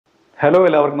Hello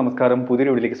എല്ലാവർക്കും നമസ്കാരം.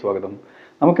 പുതിയൊരു വീഡിയോയിലേക്ക് സ്വാഗതം.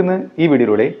 നമുക്കിന്ന് ഈ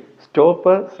വീഡിയോയിലൂടെ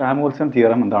സ്റ്റോപ്പർ സാമുവൽസൺ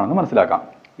തിയറം എന്താണെന്ന് മനസ്സിലാക്കാം.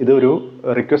 ഇതൊരു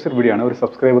റിക്വസ്റ്റഡ് വീഡിയോ ആണ്. ഒരു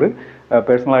സബ്സ്ക്രൈബർ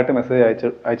പേഴ്സണലായിട്ട് മെസ്സേജ്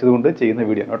അയച്ചതുകൊണ്ട് ചെയ്യുന്ന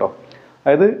വീഡിയോ ആണ് കേട്ടോ.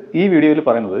 അതായത് ഈ വീഡിയോയിൽ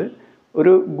പറയുന്നത്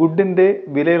ഒരു ഗുഡിൻ്റെ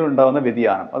വിലയിലുണ്ടാകുന്ന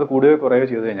വ്യതിയാനം അത് കൂടുകയോ കുറയുകയോ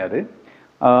ചെയ്തു കഴിഞ്ഞാൽ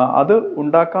അത്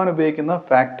ഉണ്ടാക്കാൻ ഉപയോഗിക്കുന്ന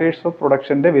ഫാക്ടേഴ്സ് ഓഫ്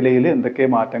പ്രൊഡക്ഷൻ്റെ വിലയിൽ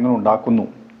എന്തൊക്കെ മാറ്റങ്ങൾ ഉണ്ടാക്കുന്നു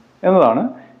എന്നതാണ്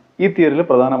ഈ തിയറിയിൽ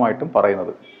പ്രധാനമായിട്ടും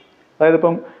പറയുന്നത്. അതായത്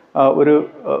ഇപ്പം ഒരു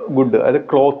ഗുഡ്, അതായത്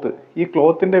ക്ലോത്ത്, ഈ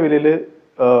ക്ലോത്തിൻ്റെ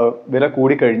വില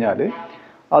കൂടിക്കഴിഞ്ഞാൽ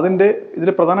അതിൻ്റെ ഇതിൽ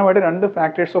പ്രധാനമായിട്ട് രണ്ട്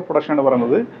ഫാക്ടേഴ്സ് ഓഫ് പ്രൊഡക്ഷൻ ആണ്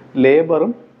പറയുന്നത്,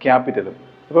 ലേബറും ക്യാപിറ്റലും.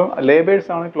 ഇപ്പം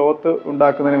ലേബേഴ്സാണ് ക്ലോത്ത്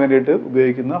ഉണ്ടാക്കുന്നതിന് വേണ്ടിയിട്ട്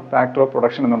ഉപയോഗിക്കുന്ന ഫാക്ടർ ഓഫ്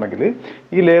പ്രൊഡക്ഷൻ എന്നുണ്ടെങ്കിൽ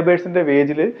ഈ ലേബേഴ്സിൻ്റെ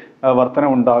വേജിൽ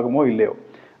വർധന ഉണ്ടാകുമോ ഇല്ലയോ,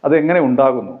 അതെങ്ങനെ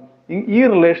ഉണ്ടാകുന്നു, ഈ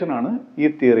റിലേഷനാണ്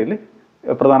ഈ തിയറിയിൽ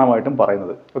പ്രധാനമായിട്ടും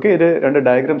പറയുന്നത്. ഓക്കെ, ഇത് രണ്ട്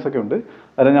ഡയഗ്രാംസ് ഒക്കെ ഉണ്ട്,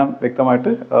 അത് ഞാൻ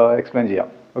വ്യക്തമായിട്ട് എക്സ്പ്ലെയിൻ ചെയ്യാം.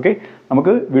 ഓക്കെ,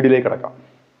 നമുക്ക് വീഡിയോയിലേക്ക് കിടക്കാം.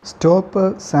 Stolper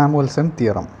Samuelson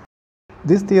theorem.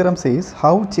 This theorem says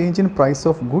how change in price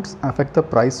of goods affect the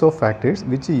price of factors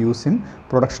which use in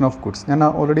production of goods. ഞാൻ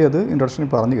ഓൾറെഡി അത് ഇൻട്രൊഡക്ഷനിൽ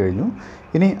പറഞ്ഞു കഴിഞ്ഞു.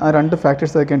 ഇനി ആ രണ്ട്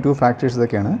ഫാക്ടേഴ്സ് ഒക്കെയാണ്, ടു ഫാക്ടേഴ്സ്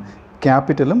ഇതൊക്കെയാണ്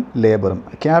ക്യാപിറ്റലും ലേബറും.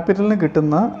 ക്യാപിറ്റലിന്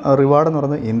കിട്ടുന്ന റിവാർഡ് എന്ന്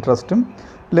പറയുന്നത് ഇൻട്രസ്റ്റും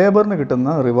ലേബറിന്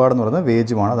കിട്ടുന്ന റിവാർഡ് എന്ന് പറയുന്നത്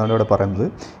വേജുമാണ്. അതാണ് ഇവിടെ പറയുന്നത്.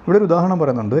 ഇവിടെ ഒരു ഉദാഹരണം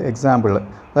പറയുന്നുണ്ട്, എക്സാമ്പിൾ.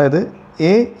 അതായത്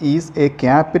A is A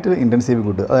capital intensive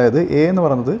good. അതായത് എ എന്ന്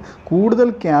പറയുന്നത് കൂടുതൽ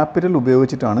ക്യാപിറ്റൽ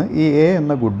ഉപയോഗിച്ചിട്ടാണ് ഈ എ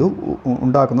എന്ന ഗുഡ്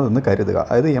ഉണ്ടാക്കുന്നതെന്ന് കരുതുക.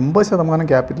 അതായത് 80%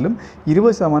 ക്യാപിറ്റലും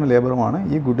 20% ലേബറുമാണ്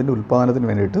ഈ ഗുഡിൻ്റെ ഉൽപ്പാദനത്തിന്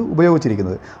വേണ്ടിയിട്ട്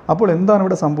ഉപയോഗിച്ചിരിക്കുന്നത്. അപ്പോൾ എന്താണ്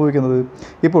ഇവിടെ സംഭവിക്കുന്നത്?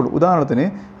 ഇപ്പോൾ ഉദാഹരണത്തിന്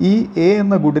ഈ എ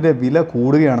എന്ന ഗുഡിൻ്റെ വില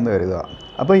കൂടുകയാണെന്ന് കരുതുക.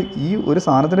 അപ്പോൾ ഈ ഒരു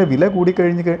സാധനത്തിൻ്റെ വില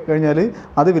കൂടിക്കഴിഞ്ഞാൽ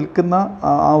അത് വിൽക്കുന്ന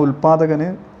ആ ഉൽപ്പാദകന്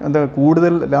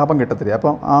കൂടുതൽ ലാഭം കിട്ടത്തില്ല.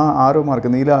 അപ്പം ആ ആരോ മാർക്ക്,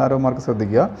 നീല ആരോ മാർക്ക്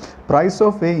ശ്രദ്ധിക്കുക. പ്രൈസ്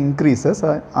ഓഫ് എ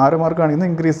ഇൻക്രീസസ്, ആരോ മാർക്കാണ് ഇന്ന്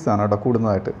ഇൻക്രീസസ് ആണ് കേട്ടോ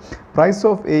കൂടുന്നതായിട്ട്. Price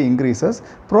of A increases,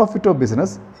 profit of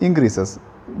business increases.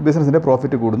 ബിസിനസ്സിൻ്റെ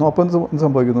പ്രോഫിറ്റ് കൂടുന്നു. അപ്പോൾ എന്ത്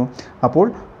സംഭവിക്കുന്നു? അപ്പോൾ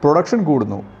പ്രൊഡക്ഷൻ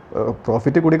കൂടുന്നു.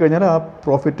 പ്രോഫിറ്റ് കൂടിക്കഴിഞ്ഞാൽ ആ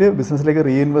പ്രോഫിറ്റ് ബിസിനസ്സിലേക്ക്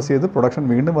റീഇൻവെസ്റ്റ് ചെയ്ത് പ്രൊഡക്ഷൻ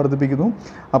വീണ്ടും വർദ്ധിപ്പിക്കുന്നു.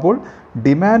 അപ്പോൾ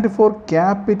ഡിമാൻഡ് ഫോർ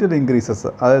ക്യാപിറ്റൽ ഇൻക്രീസസ്.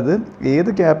 അതായത് ഏത്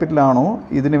ക്യാപിറ്റലാണോ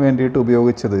ഇതിന് വേണ്ടിയിട്ട്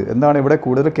ഉപയോഗിച്ചത്, എന്താണ് ഇവിടെ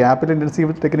കൂടുതൽ ക്യാപിറ്റൽ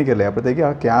ഇൻറ്റൻസീവ് ടെക്നിക്കല്ലേ, അപ്പോഴത്തേക്ക്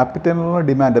ആ ക്യാപിറ്റലിനുള്ള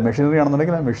ഡിമാൻഡ്, മെഷീനറി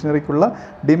ആണെന്നുണ്ടെങ്കിൽ ആ മെഷീനറിക്കുള്ള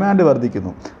ഡിമാൻഡ്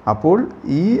വർദ്ധിക്കുന്നു. അപ്പോൾ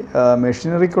ഈ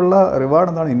മെഷീനറിക്കുള്ള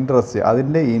റിവാർഡ് എന്താണ്? ഇൻട്രസ്റ്റ്.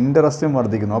 അതിൻ്റെ ഇൻട്രസ്റ്റും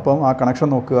വർദ്ധിക്കുന്നു. അപ്പം ആ കണക്ഷൻ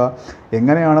നോക്കുക.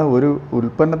 എങ്ങനെയാണ് ഒരു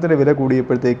ഉൽപ്പന്നത്തിൻ്റെ വില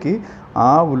കൂടിയപ്പോഴത്തേക്ക്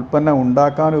ആ ഉൽപ്പന്നം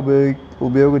ഉണ്ടാക്കാൻ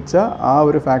ഉപയോഗിച്ച ആ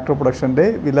ഒരു ഫാക്ടർ പ്രൊഡക്ഷൻ്റെ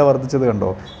വില വർദ്ധിച്ചത് കണ്ടോ?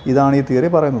 ഇതാണ് ഈ തിയറി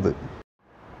പറയുന്നത്.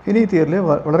 ഇനി ഈ തിയറിയിൽ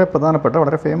വളരെ പ്രധാനപ്പെട്ട,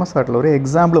 വളരെ ഫേമസ് ആയിട്ടുള്ള ഒരു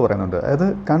എക്സാമ്പിൾ പറയുന്നുണ്ട്. അതായത്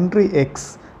country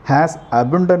X has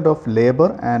abundant of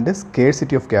labour and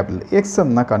scarcity of capital. X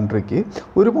എന്ന കൺട്രിക്ക്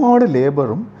ഒരുപാട്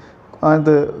ലേബറും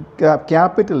അത്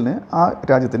ക്യാപിറ്റലിന് ആ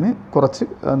രാജ്യത്തിന് കുറച്ച്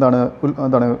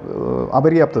എന്താണ്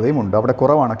അപര്യാപ്തതയും ഉണ്ട്. അവിടെ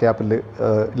കുറവാണ് ക്യാപിറ്റൽ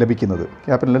ലഭിക്കുന്നത്,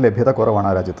 ക്യാപിറ്റലിൻ്റെ ലഭ്യത കുറവാണ്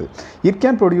ആ രാജ്യത്ത്. It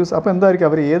can produce. അപ്പോൾ എന്തായിരിക്കും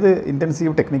അവർ ഏത്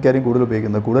ഇൻറ്റൻസീവ് ടെക്നിക്കായിരിക്കും കൂടുതൽ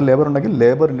ഉപയോഗിക്കുന്നത്? കൂടുതൽ ലേബർ ഉണ്ടെങ്കിൽ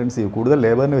ലേബർ ഇൻറ്റൻസീവ്, കൂടുതൽ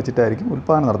ലേബറിനെ വെച്ചിട്ടായിരിക്കും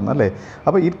ഉൽപ്പാദനം നടത്തുന്നത് അല്ലേ.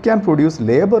 അപ്പോൾ it can produce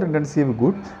labour intensive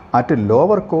good at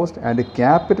lower cost and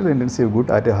capital intensive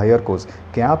good at higher cost.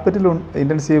 Capital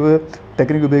intensive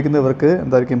technique ഉപയോഗിക്കുന്നവർക്ക്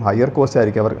എന്തായിരിക്കും? ഹയർ കോസ്റ്റ്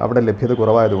ആയിരിക്കും, അവിടെ ലഭ്യത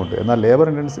കുറവായതുകൊണ്ട്. എന്നാൽ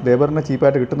ലേബറിനെ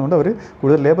ചീപ്പായിട്ട് കിട്ടുന്നതുകൊണ്ട് അവർ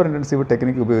കൂടുതൽ ലേബർ ഇൻറ്റൻസീവ്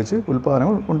ടെക്നിക്ക് ഉപയോഗിച്ച്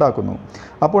ഉൽപ്പാദനങ്ങൾ ഉണ്ടാക്കുന്നു.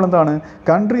 അപ്പോൾ എന്താണ്?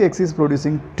 Country X is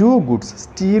producing 2 goods,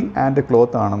 steel and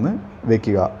cloth ആണെന്ന്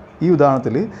വെക്കുക. ഈ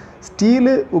ഉദാഹരണത്തിൽ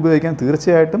സ്റ്റീല് ഉപയോഗിക്കാൻ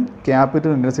തീർച്ചയായിട്ടും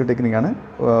ക്യാപിറ്റൽ ഇൻറ്റൻസീവ് ടെക്നിക്കാണ്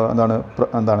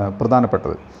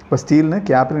പ്രധാനപ്പെട്ടത്. അപ്പോൾ സ്റ്റീലിന്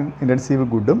ക്യാപിറ്റൽ ഇൻറ്റൻസീവ്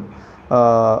ഗുഡും,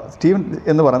 സ്റ്റീൽ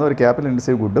എന്ന് പറയുന്ന ഒരു ക്യാപിറ്റൽ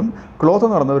ഇൻറ്റൻസീവ് ഗുഡും ക്ലോത്ത്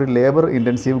എന്ന് പറയുന്ന ഒരു ലേബർ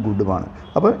ഇൻറ്റൻസീവ് ഗുഡുമാണ്.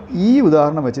 അപ്പോൾ ഈ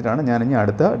ഉദാഹരണം വെച്ചിട്ടാണ് ഞാൻ ഇനി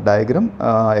അടുത്ത ഡയഗ്രാം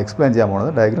എക്സ്പ്ലെയിൻ ചെയ്യാൻ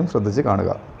പോകുന്നത്. ഡയഗ്രാം ശ്രദ്ധിച്ച്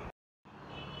കാണുക.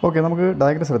 ഓക്കെ, നമുക്ക്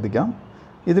ഡയഗ്രാം ശ്രദ്ധിക്കാം.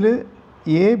 ഇതിൽ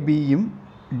എ ബിയും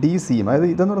ഡി സിയും, അതായത്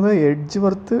ഇതെന്ന് പറയുന്നത്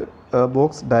എഡ്ജ്വർത്ത്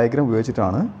ബോക്സ് ഡയഗ്രാം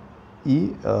ഉപയോഗിച്ചിട്ടാണ് ഈ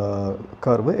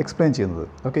കർവ് എക്സ്പ്ലെയിൻ ചെയ്യുന്നത്.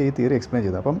 ഓക്കെ, ഈ തിയറി എക്സ്പ്ലെയിൻ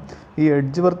ചെയ്യുന്നത്. അപ്പം ഈ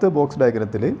എഡ്ജ്വർത്ത് ബോക്സ്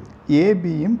ഡയഗ്രത്തിൽ എ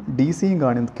ബിയും ഡി സിയും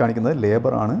കാണിക്കുന്നത്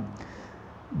ലേബറാണ്,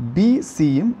 ബി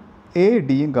സിയും എ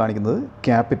ഡിയും കാണിക്കുന്നത്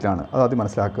ക്യാപിറ്റലാണ്. അത് ആദ്യം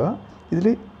മനസ്സിലാക്കുക. ഇതിൽ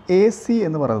എ സി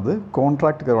എന്ന് പറയുന്നത്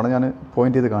കോൺട്രാക്റ്റ് കർവാണ്. ഞാൻ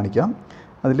പോയിൻ്റ് ചെയ്ത് കാണിക്കാം.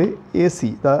 അതിൽ എ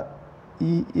സി,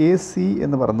 ഈ എ സി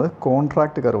എന്ന് പറയുന്നത്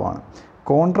കോൺട്രാക്റ്റ് കർവാണ്.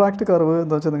 കോൺട്രാക്റ്റ് കർവ്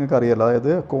എന്താ വെച്ചാൽ നിങ്ങൾക്ക് അറിയാമല്ലോ,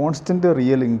 അതായത് constant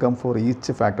real income for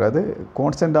each factor. അതായത്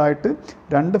കോൺസ്റ്റൻ്റ് ആയിട്ട്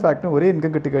രണ്ട് ഫാക്ടറിന് ഒരേ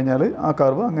ഇൻകം കിട്ടിക്കഴിഞ്ഞാൽ ആ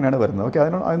കർവ് അങ്ങനെയാണ് വരുന്നത്. ഓക്കെ,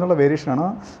 അതിനുള്ള വേരിയേഷനാണ്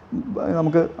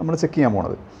നമ്മൾ ചെക്ക് ചെയ്യാൻ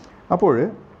പോണത്. അപ്പോൾ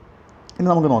ഇനി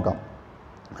നമുക്ക് നോക്കാം.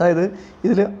 അതായത്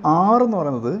ഇതിൽ 6 എന്ന്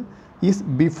പറയുന്നത് ഈസ്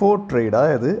ബിഫോർ ട്രേഡ്.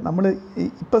 അതായത് നമ്മൾ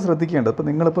ഇപ്പോൾ ശ്രദ്ധിക്കേണ്ടത്, ഇപ്പോൾ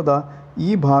നിങ്ങളിപ്പോൾ ഈ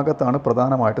ഭാഗത്താണ്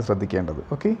പ്രധാനമായിട്ട് ശ്രദ്ധിക്കേണ്ടത്.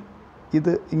 ഓക്കെ, ഇത്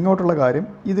ഇങ്ങോട്ടുള്ള കാര്യം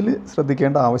ഇതിൽ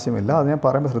ശ്രദ്ധിക്കേണ്ട ആവശ്യമില്ല, അത് ഞാൻ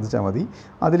പറയുമ്പോൾ ശ്രദ്ധിച്ചാൽ മതി.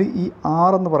 അതിൽ ഈ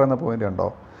 6 എന്ന് പറയുന്ന പോയിൻ്റ് ഉണ്ടോ?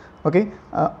 ഓക്കെ,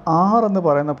 6 എന്ന്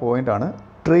പറയുന്ന പോയിൻ്റാണ്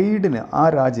ട്രേഡിന് ആ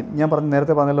രാജ്യം, ഞാൻ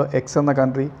നേരത്തെ പറഞ്ഞല്ലോ എക്സ് എന്ന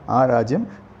കൺട്രി, ആ രാജ്യം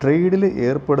ട്രേഡിൽ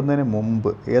ഏർപ്പെടുന്നതിന് മുമ്പ്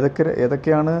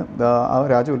ഏതൊക്കെയാണ് ആ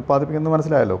രാജ്യം ഉൽപ്പാദിപ്പിക്കുന്നത്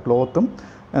മനസ്സിലായല്ലോ. ക്ലോത്തും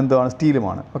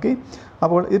സ്റ്റീലുമാണ്. ഓക്കെ,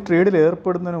 അപ്പോൾ ഈ ട്രേഡിൽ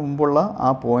ഏർപ്പെടുന്നതിന് മുമ്പുള്ള ആ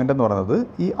പോയിൻ്റ് എന്ന് പറയുന്നത്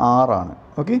ഈ 6 ആണ്.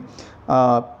 ഓക്കെ,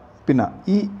 പിന്നെ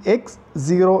ഈ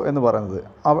X0 എന്ന് പറയുന്നത്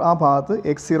ആ ഭാഗത്ത്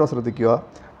X0 ശ്രദ്ധിക്കുക.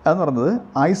 അതെന്ന് പറയുന്നത്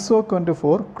ഐസോക്വൻറ്റ്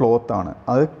ഫോർ ക്ലോത്ത് ആണ്.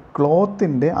 അത്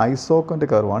ക്ലോത്തിൻ്റെ ഐസോക്വൻറ്റ്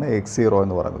കർവാണ് X0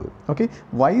 എന്ന് പറയുന്നത്. ഓക്കെ,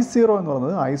 Y0 എന്ന്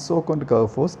പറയുന്നത് ഐസോക്വൻറ്റ് കർവ്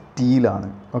ഫോർ സ്റ്റീലാണ്.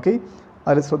 ഓക്കെ,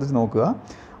 അതിൽ ശ്രദ്ധിച്ച് നോക്കുക.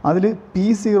 അതിൽ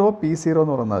P0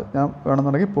 എന്ന് പറയുന്നത് ഞാൻ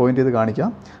വേണമെന്നുണ്ടെങ്കിൽ പോയിൻ്റ് ചെയ്ത് കാണിക്കാം.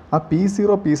 ആ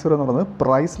P0 എന്ന് പറയുന്നത്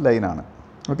പ്രൈസ് ലൈനാണ്.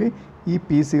 ഓക്കെ, ഈ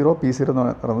P0 എന്ന്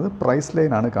പറയുന്നത് പ്രൈസ്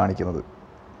ലൈനാണ് കാണിക്കുന്നത്.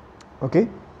 ഓക്കെ,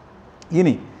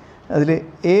 ഇനി അതിൽ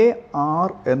AR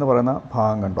എന്ന് പറയുന്ന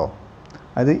ഭാഗം കണ്ടോ,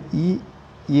 അത് ഈ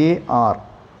AR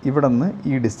ഇവിടെ നിന്ന്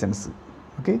ഈ ഡിസ്റ്റൻസ്.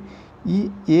 ഓക്കെ, ഈ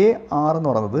AR എന്ന്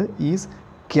പറയുന്നത് is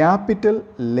capital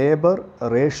labour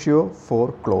ratio four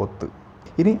cloth.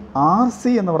 ഇനി RC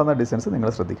എന്ന് പറയുന്ന ഡിസ്റ്റൻസ് നിങ്ങൾ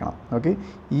ശ്രദ്ധിക്കണം. ഓക്കെ,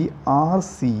 ഈ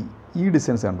RC ഈ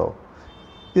ഡിസ്റ്റൻസ് കണ്ടോ,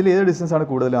 ഇതിൽ ഏത് ഡിസ്റ്റൻസാണ്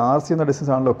കൂടുതൽ? RC എന്ന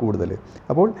ഡിസ്റ്റൻസ് ആണല്ലോ കൂടുതൽ.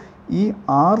 അപ്പോൾ ഈ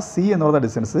RC എന്ന് പറയുന്ന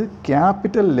distance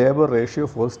capital labour ratio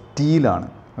four സ്റ്റീലാണ്.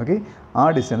 Okay, ആ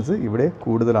ഡിസ്റ്റൻസ് ഇവിടെ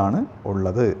കൂടുതലാണ്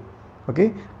ഉള്ളത്. ഓക്കെ,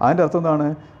 അതിൻ്റെ അർത്ഥം എന്താണ്?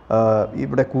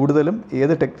 ഇവിടെ കൂടുതലും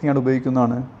ഏത് ടെക്നിക്കാണ്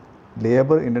ഉപയോഗിക്കുന്നതാണ്?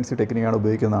 ലേബർ ഇൻറ്റൻസീവ് ടെക്നിക്കാണ്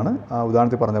ഉപയോഗിക്കുന്നതാണ് ആ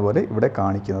ഉദാഹരണത്തിൽ പറഞ്ഞ പോലെ ഇവിടെ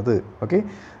കാണിക്കുന്നത്. ഓക്കെ,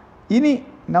 ഇനി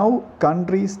now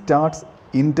country starts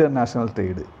international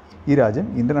trade. ഈ രാജ്യം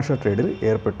ഇൻ്റർനാഷണൽ ട്രേഡിൽ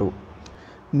ഏർപ്പെട്ടു.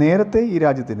 നേരത്തെ ഈ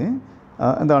രാജ്യത്തിന്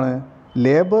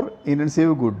labour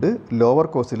intensive good lower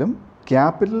കോസ്റ്റിലും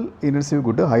capital intensive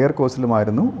good higher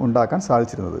കോസ്റ്റിലുമായിരുന്നു ഉണ്ടാക്കാൻ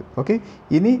സാധിച്ചിരുന്നത്. ഓക്കെ,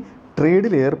 ഇനി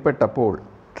ട്രേഡിൽ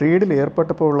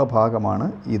ഏർപ്പെട്ടപ്പോൾ ഉള്ള ഭാഗമാണ്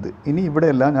ഇത്. ഇനി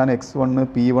ഇവിടെയെല്ലാം ഞാൻ X1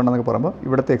 P1 എന്നൊക്കെ പറയുമ്പോൾ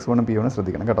ഇവിടുത്തെ X1 P1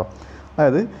 ശ്രദ്ധിക്കണം കേട്ടോ.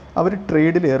 അതായത് അവർ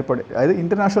ട്രേഡിൽ അതായത്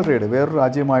ഇൻ്റർനാഷണൽ ട്രേഡ് വേറൊരു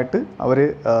രാജ്യമായിട്ട് അവർ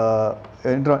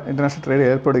ഇൻ്റർനാഷണൽ ട്രേഡ്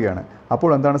ഏർപ്പെടുകയാണ്. അപ്പോൾ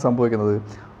എന്താണ് സംഭവിക്കുന്നത്?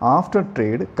 After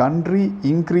trade country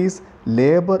increase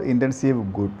labour intensive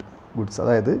goods.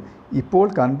 അതായത് ഇപ്പോൾ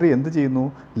കൺട്രി എന്ത് ചെയ്യുന്നു?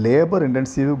 ലേബർ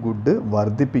ഇൻറ്റൻസീവ് ഗുഡ്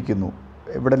വർദ്ധിപ്പിക്കുന്നു.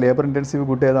 ഇവിടെ ലേബർ ഇൻറ്റൻസീവ്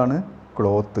ഗുഡ് ഏതാണ്?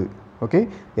 ക്ലോത്ത്. ഓക്കെ,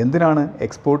 എന്തിനാണ്?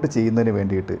 എക്സ്പോർട്ട് ചെയ്യുന്നതിന്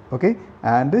വേണ്ടിയിട്ട്. ഓക്കെ,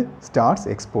 ആൻഡ് സ്റ്റാർട്ട്സ്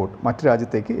എക്സ്പോർട്ട്, മറ്റു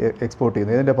രാജ്യത്തേക്ക് എക്സ്പോർട്ട്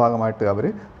ചെയ്യുന്നു. ഇതിൻ്റെ ഭാഗമായിട്ട് അവർ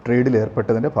ട്രേഡിൽ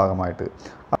ഏർപ്പെട്ടതിൻ്റെ ഭാഗമായിട്ട്.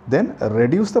 Then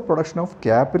reduce the production of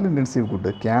capital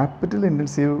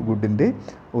intensive ഗുഡിൻ്റെ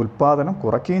ഉൽപ്പാദനം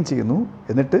കുറയ്ക്കുകയും ചെയ്യുന്നു.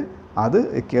 എന്നിട്ട് അത്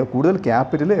കൂടുതൽ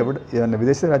ക്യാപിറ്റൽ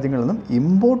വിദേശ രാജ്യങ്ങളിൽ നിന്നും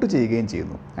ഇമ്പോർട്ട് ചെയ്യുകയും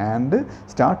ചെയ്യുന്നു. And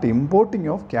start importing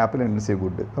of capital intensive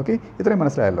good. Okay, ഇത്രയും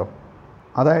മനസ്സിലായല്ലോ.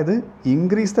 അതായത്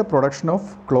increase the production of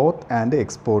cloth and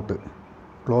export,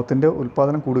 ക്ലോത്തിൻ്റെ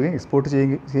ഉൽപ്പാദനം കൂടുകയും എക്സ്പോർട്ട്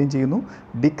ചെയ്യുകയും ചെയ്യുന്നു.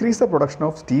 Decrease the production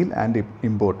of steel and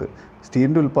import,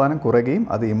 സ്റ്റീലിൻ്റെ ഉൽപ്പാദനം കുറയുകയും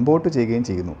അത് ഇമ്പോർട്ട് ചെയ്യുകയും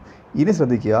ചെയ്യുന്നു. ഇനി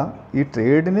ശ്രദ്ധിക്കുക, ഈ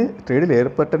ട്രേഡിൽ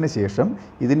ഏർപ്പെട്ടതിന് ശേഷം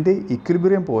ഇതിൻ്റെ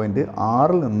ഇക്വിലിബ്രിയം പോയിൻ്റ്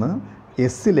 6 നിന്ന്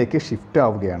S-ലേക്ക് ഷിഫ്റ്റ്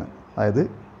ആവുകയാണ്. അതായത്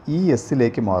ഈ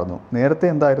S-ലേക്ക് മാറുന്നു. നേരത്തെ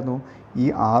എന്തായിരുന്നു? ഈ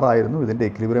 6 ആയിരുന്നു ഇതിൻ്റെ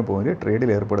ഇക്വിലിബ്രിയം പോയിൻ്റ്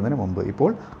ട്രേഡിൽ ഏർപ്പെടുന്നതിന് മുമ്പ്.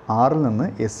 ഇപ്പോൾ 6 നിന്ന്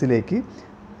S-ലേക്ക്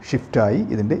ഷിഫ്റ്റായി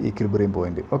ഇതിൻ്റെ ഇക്വിലിബ്രിയം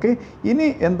പോയിൻ്റ്. ഓക്കെ, ഇനി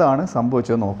എന്താണ്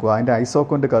സംഭവിച്ചത് നോക്കുക. അതിൻ്റെ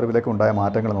ഐസോക്വൻ്റ് കർവിലൊക്കെ ഉണ്ടായ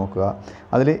മാറ്റങ്ങൾ നോക്കുക.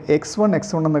 അതിൽ X1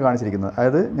 എന്ന് കാണിച്ചിരിക്കുന്നത്,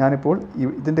 അതായത് ഞാനിപ്പോൾ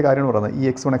ഇതിൻ്റെ കാര്യമാണ് പറയുന്നത്. ഈ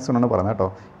X1 എന്ന് പറയുന്നത് കേട്ടോ.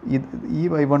 ഈ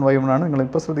Y1 ആണ്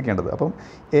നിങ്ങളിപ്പോൾ ശ്രദ്ധിക്കേണ്ടത്. അപ്പം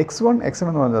X1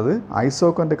 എന്ന് പറയുന്നത്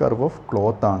ഐസോക്വൻ്റ് കർവ് ഓഫ്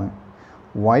ക്ലോത്ത് ആണ്.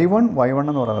 Y1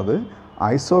 എന്ന് പറയുന്നത്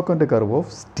ഐസോക്വൻ്റ് കർവ്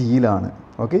ഓഫ് സ്റ്റീലാണ്.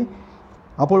 ഓക്കെ,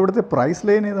 അപ്പോൾ ഇവിടുത്തെ പ്രൈസ്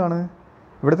ലൈൻ ഏതാണ്?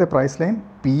 ഇവിടുത്തെ പ്രൈസ് ലൈൻ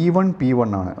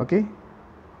P1 ആണ്. ഓക്കെ,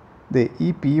 ഈ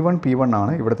P1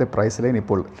 ആണ് ഇവിടുത്തെ പ്രൈസ് ലൈൻ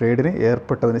ഇപ്പോൾ ട്രേഡിന്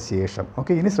ഏർപ്പെട്ടതിന് ശേഷം.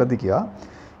 ഓക്കെ, ഇനി ശ്രദ്ധിക്കുക.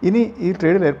 ഇനി ഈ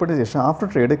ട്രേഡിൽ ഏർപ്പെട്ടതിന് ശേഷം after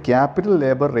trade capital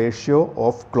labour ratio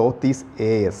of cloth is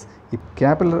AS. ഈ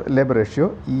ക്യാപിറ്റൽ ലേബർ റേഷ്യോ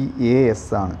ഈ AS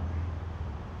ആണ്.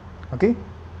 ഓക്കെ,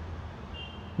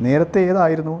 നേരത്തെ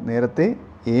ഏതായിരുന്നു? നേരത്തെ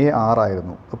AR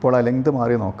ആയിരുന്നു. ഇപ്പോൾ ആ ലെങ്ത്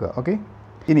മാറി നോക്കുക. ഓക്കെ,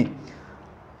 ഇനി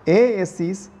AS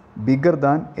is bigger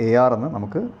than AR എന്ന്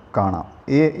നമുക്ക് കാണാം.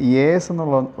 AS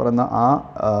എന്നുള്ള പറയുന്ന ആ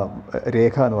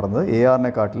രേഖ എന്ന് പറയുന്നത്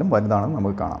AR-നെക്കാട്ടിലും വലുതാണെന്ന്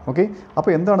നമുക്ക് കാണാം. ഓക്കെ,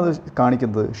 അപ്പോൾ എന്താണത്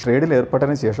കാണിക്കുന്നത്? ട്രേഡിൽ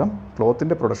ഏർപ്പെട്ടതിന് ശേഷം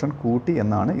ക്ലോത്തിൻ്റെ പ്രൊഡക്ഷൻ കൂട്ടി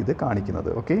എന്നാണ് ഇത് കാണിക്കുന്നത്.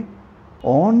 Okay,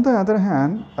 on the other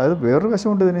hand, അതായത് വേറൊരു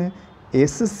വശമുണ്ട് ഇതിന്.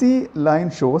 SC line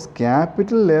shows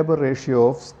capital labour ratio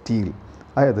of steel.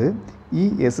 അതായത് ഈ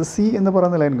SC എന്ന്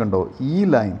പറയുന്ന ലൈൻ കണ്ടോ, ഈ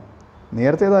ലൈൻ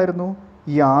നേരത്തെ ഏതായിരുന്നു?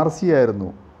 ഈ RC ആയിരുന്നു.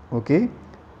 ഓക്കെ,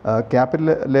 ക്യാപിറ്റൽ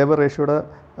ലേബർ റേഷ്യോയുടെ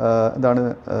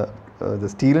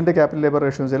സ്റ്റീലിൻ്റെ ക്യാപിറ്റൽ ലേബർ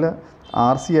റേഷ്യോ എന്ന് വെച്ചാൽ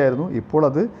RC ആയിരുന്നു. ഇപ്പോൾ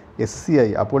അത് SC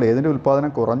ആയി. അപ്പോൾ ഏതിൻ്റെ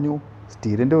ഉൽപ്പാദനം കുറഞ്ഞു?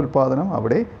 സ്റ്റീലിൻ്റെ ഉൽപ്പാദനം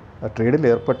അവിടെ ട്രേഡിൽ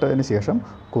ഏർപ്പെട്ടതിന് ശേഷം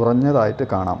കുറഞ്ഞതായിട്ട്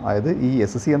കാണാം. അതായത് ഈ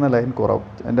SC എന്ന ലൈൻ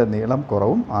എൻ്റെ നീളം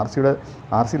കുറവും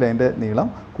RC ലൈൻ്റെ നീളം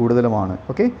കൂടുതലുമാണ്.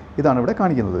 ഓക്കെ, ഇതാണ് ഇവിടെ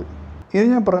കാണിക്കുന്നത്. ഇത്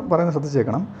ഞാൻ പറയുന്നത്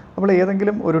ശ്രദ്ധിച്ചേക്കണം. നമ്മൾ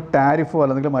ഏതെങ്കിലും ഒരു ടാരിഫോ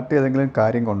അല്ലെങ്കിൽ മറ്റേതെങ്കിലും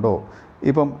കാര്യം കൊണ്ടോ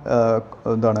ഇപ്പം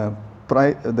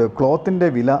ക്ലോത്തിൻ്റെ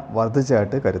വില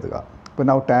വർദ്ധിച്ചായിട്ട് കരുതുക. അപ്പോൾ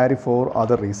now tariff for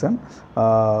other reason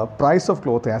price of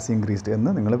cloth has increased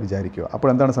എന്ന് നിങ്ങൾ വിചാരിക്കുക. അപ്പോൾ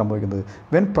എന്താണ് സംഭവിക്കുന്നത്?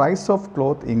 When price of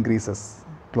cloth increases,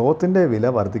 ക്ലോത്തിൻ്റെ വില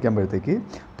വർദ്ധിക്കുമ്പോഴത്തേക്ക്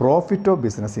പ്രോഫിറ്റ് ഓഫ്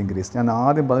ബിസിനസ് ഇൻക്രീസ്. ഞാൻ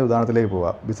ആദ്യം പറഞ്ഞ ഉദാഹരണത്തിലേക്ക്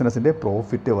പോകാം. ബിസിനസ്സിൻ്റെ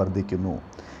പ്രോഫിറ്റ് വർദ്ധിക്കുന്നു.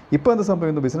 ഇപ്പോൾ എന്ത്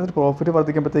സംഭവിക്കുന്നു? Business profit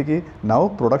വർദ്ധിക്കുമ്പോഴത്തേക്ക് now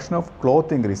production of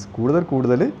cloth increase.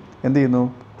 കൂടുതൽ എന്ത് ചെയ്യുന്നു?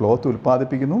 ക്ലോത്ത്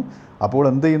ഉൽപ്പാദിപ്പിക്കുന്നു. അപ്പോൾ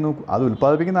എന്ത് ചെയ്യുന്നു? അത്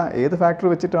ഉൽപ്പാദിപ്പിക്കുന്ന ഏത് ഫാക്ടറി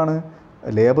വെച്ചിട്ടാണ്?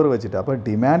 ലേബർ വെച്ചിട്ട്. അപ്പോൾ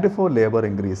ഡിമാൻഡ് ഫോർ ലേബർ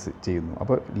ഇൻക്രീസ് ചെയ്യുന്നു.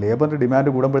 അപ്പോൾ ലേബറിൻ്റെ ഡിമാൻഡ്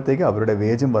കൂടുമ്പോഴത്തേക്ക് അവരുടെ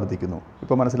വേജും വർദ്ധിക്കുന്നു.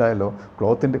 ഇപ്പോൾ മനസ്സിലായല്ലോ?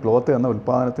 ക്ലോത്ത് എന്ന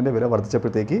ഉൽപ്പാദനത്തിൻ്റെ വില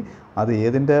വർദ്ധിച്ചപ്പോഴത്തേക്ക് അത്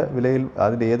ഏതിൻ്റെ വിലയിൽ,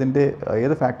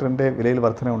 ഏത് ഫാക്ടറിൻ്റെ വിലയിൽ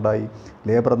വർധന ഉണ്ടായി?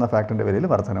 ലേബർ എന്ന ഫാക്ടറിൻ്റെ വിലയിൽ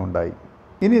വർധന ഉണ്ടായി.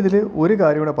 ഇനി ഇതിൽ ഒരു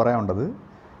കാര്യം കൂടെ പറയാനുള്ളത്,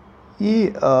 ഈ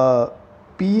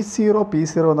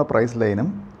P0 എന്ന പ്രൈസ് ലൈനും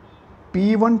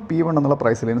P1 എന്നുള്ള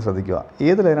പ്രൈസ് ലൈനും ശ്രദ്ധിക്കുക.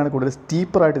 ഏത് ലൈനാണ് കൂടുതൽ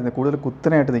സ്റ്റീപ്പറായിട്ട് നിൽക്കുന്നത്, കൂടുതൽ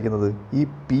കുത്തനായിട്ട് നിൽക്കുന്നത്? ഈ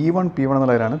P1 എന്ന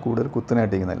ലൈനാണ് കൂടുതൽ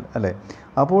കുത്തനായിട്ട് നിൽക്കുന്നത്, അല്ലേ?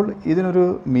 അപ്പോൾ ഇതിനൊരു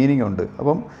മീനിങ് ഉണ്ട്.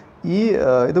 അപ്പം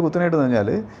ഇത് കുത്തനായിട്ട് പറഞ്ഞാൽ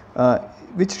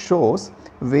which shows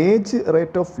wage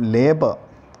rate of labour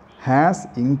has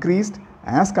increased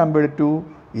as compared to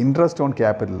interest on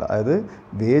capital. അതായത്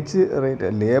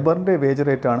ലേബറിൻ്റെ വേജ്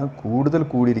റേറ്റാണ് കൂടുതൽ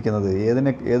കൂടിയിരിക്കുന്നത്.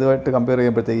 ഏതുമായിട്ട് കമ്പയർ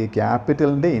ചെയ്യുമ്പോഴത്തേക്ക്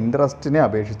ക്യാപിറ്റലിൻ്റെ ഇൻട്രസ്റ്റിനെ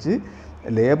അപേക്ഷിച്ച്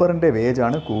ലേബറിൻ്റെ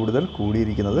വേജാണ് കൂടുതൽ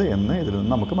കൂടിയിരിക്കുന്നത് എന്ന് ഇതിൽ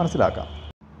നിന്ന് നമുക്ക് മനസ്സിലാക്കാം.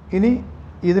 ഇനി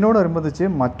ഇതിനോടനുബന്ധിച്ച്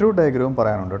മറ്റൊരു ഡയഗ്രവും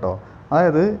പറയാനുണ്ട് കേട്ടോ.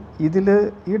 അതായത്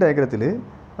ഈ ഡയഗ്രത്തിൽ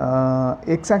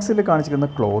എക്സ് ആക്സിൽ കാണിച്ചിരിക്കുന്ന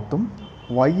ക്ലോത്തും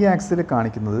വൈ ആക്സിൽ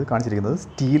കാണിച്ചിരിക്കുന്നത്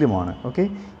സ്റ്റീലുമാണ്. ഓക്കെ,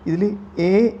 ഇതിൽ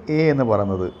എ എന്ന്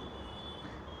പറയുന്നത്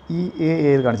ഈ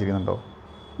എ കാണിച്ചിരിക്കുന്നുണ്ടോ?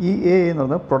 ഈ എ എന്ന്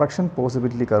പറയുന്നത് പ്രൊഡക്ഷൻ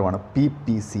പോസിബിലിറ്റി കർവാണ്,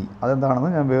 PPC. അതെന്താണെന്ന്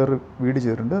ഞാൻ വേറൊരു വീഡിയോ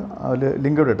ചെയ്തിട്ടുണ്ട്, അതിൽ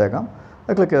ലിങ്ക് ഇവിടെ ഇട്ടേക്കാം.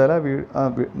 അത് ക്ലിക്ക് ചെയ്താൽ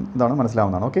എന്താണ്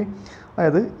മനസ്സിലാവുന്നതാണ്. ഓക്കെ,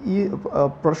 അതായത് ഈ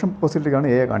പ്രൊഡക്ഷൻ പോസിബിലിറ്റിക്കാണ്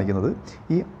എ കാണിക്കുന്നത്.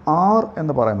 ഈ R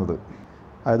എന്ന് പറയുന്നത്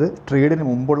അതായത് ട്രേഡിന്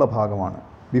മുമ്പുള്ള ഭാഗമാണ്,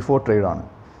 ബിഫോർ ട്രേഡാണ്.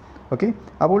 ഓക്കെ,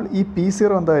 അപ്പോൾ ഈ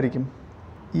P0 എന്തായിരിക്കും?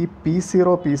 ഈ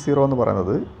P0 എന്ന്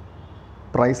പറയുന്നത്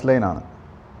പ്രൈസ് ലൈനാണ്.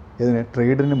 ഇതിന്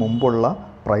ട്രേഡിന് മുമ്പുള്ള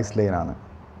പ്രൈസ് ലൈനാണ്.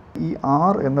 ഈ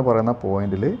R എന്ന് പറയുന്ന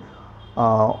പോയിന്റിൽ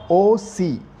OC,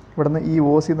 ഇവിടുന്ന് ഈ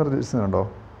OC എന്നൊരു ഡിസ്റ്റൻസ് ഉണ്ടോ?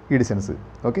 ഈ ഡിസ്റ്റൻസ്.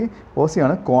 ഓക്കെ, OC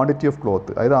ആണ് ക്വാണ്ടിറ്റി ഓഫ്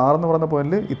ക്ലോത്ത്. അതായത് R എന്ന് പറയുന്ന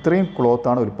പോയിന്റിൽ ഇത്രയും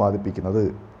ക്ലോത്താണ് ഉൽപ്പാദിപ്പിക്കുന്നത്.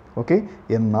 ഓക്കെ,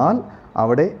 എന്നാൽ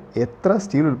അവിടെ എത്ര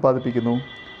സ്റ്റീൽ ഉൽപ്പാദിപ്പിക്കുന്നു?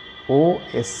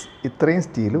 OS ഇത്രയും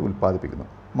സ്റ്റീൽ ഉൽപ്പാദിപ്പിക്കുന്നു.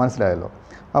 മനസ്സിലായല്ലോ?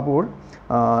 അപ്പോൾ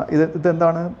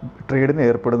ഇതെന്താണ്? ട്രേഡിന്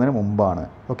ഏർപ്പെടുന്നതിന് മുമ്പാണ്.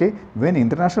 Okay, when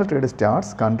international trade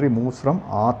starts country moves from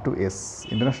R to S.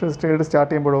 International trade start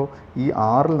ചെയ്യുമ്പോഴോ ഈ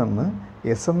Rൽ നിന്ന്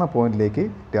S എന്ന പോയിന്റിലേക്ക്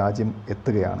രാജ്യം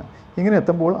എത്തുകയാണ്. ഇങ്ങനെ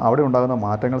എത്തുമ്പോൾ അവിടെ ഉണ്ടാകുന്ന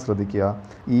മാറ്റങ്ങൾ ശ്രദ്ധിക്കുക.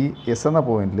 ഈ S എന്ന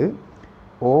പോയിന്റിൽ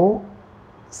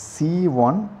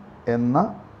OC1 എന്ന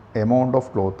എമൗണ്ട്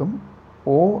ഓഫ് ക്ലോത്തും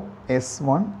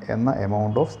OS1 എന്ന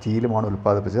എമൗണ്ട് ഓഫ് സ്റ്റീലുമാണ്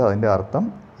ഉൽപ്പാദിപ്പിച്ചത്. അതിൻ്റെ അർത്ഥം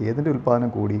ഏതിൻ്റെ ഉൽപ്പാദനം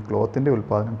കൂടി? ക്ലോത്തിൻ്റെ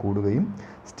ഉൽപ്പാദനം കൂടുകയും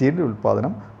സ്റ്റീലിൻ്റെ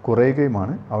ഉൽപ്പാദനം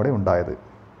കുറയുകയുമാണ് അവിടെ ഉണ്ടായത്.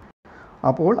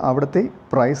 അപ്പോൾ അവിടുത്തെ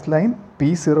പ്രൈസ് ലൈൻ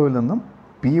P0ൽ നിന്നും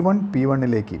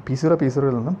P1ലേക്ക്,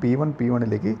 P0ൽ നിന്നും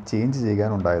P1ലേക്ക് ചേഞ്ച്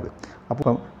ചെയ്യാനുണ്ടായത്.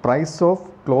 അപ്പോൾ price of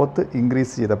cloth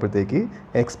increase ചെയ്തപ്പോഴത്തേക്ക്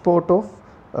export of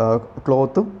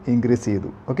ക്ലോത്തും increase ചെയ്തു.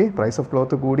 ഓക്കെ, പ്രൈസ് ഓഫ്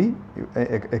ക്ലോത്ത് കൂടി,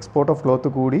 എക്സ്പോർട്ട് ഓഫ് ക്ലോത്ത്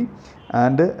കൂടി,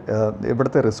 ആൻഡ്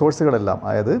ഇവിടുത്തെ റിസോഴ്സുകളെല്ലാം,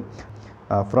 അതായത്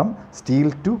from steel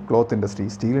to cloth industry,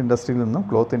 steel ഇൻഡസ്ട്രിയിൽ നിന്നും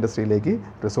ക്ലോത്ത് ഇൻഡസ്ട്രിയിലേക്ക്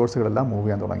റിസോഴ്സുകളെല്ലാം മൂവ്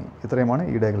ചെയ്യാൻ തുടങ്ങി. ഇത്രയുമാണ്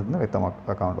ഈ ഡയഗ്രത്തിൽ നിന്ന്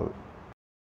വ്യക്തമാക്കാനുള്ളത്.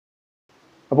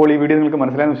 അപ്പോൾ ഈ വീഡിയോ നിങ്ങൾക്ക്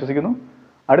മനസ്സിലായെന്ന് വിശ്വസിക്കുന്നു.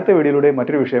 അടുത്ത വീഡിയോയിലൂടെ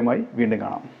മറ്റൊരു വിഷയമായി വീണ്ടും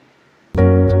കാണാം.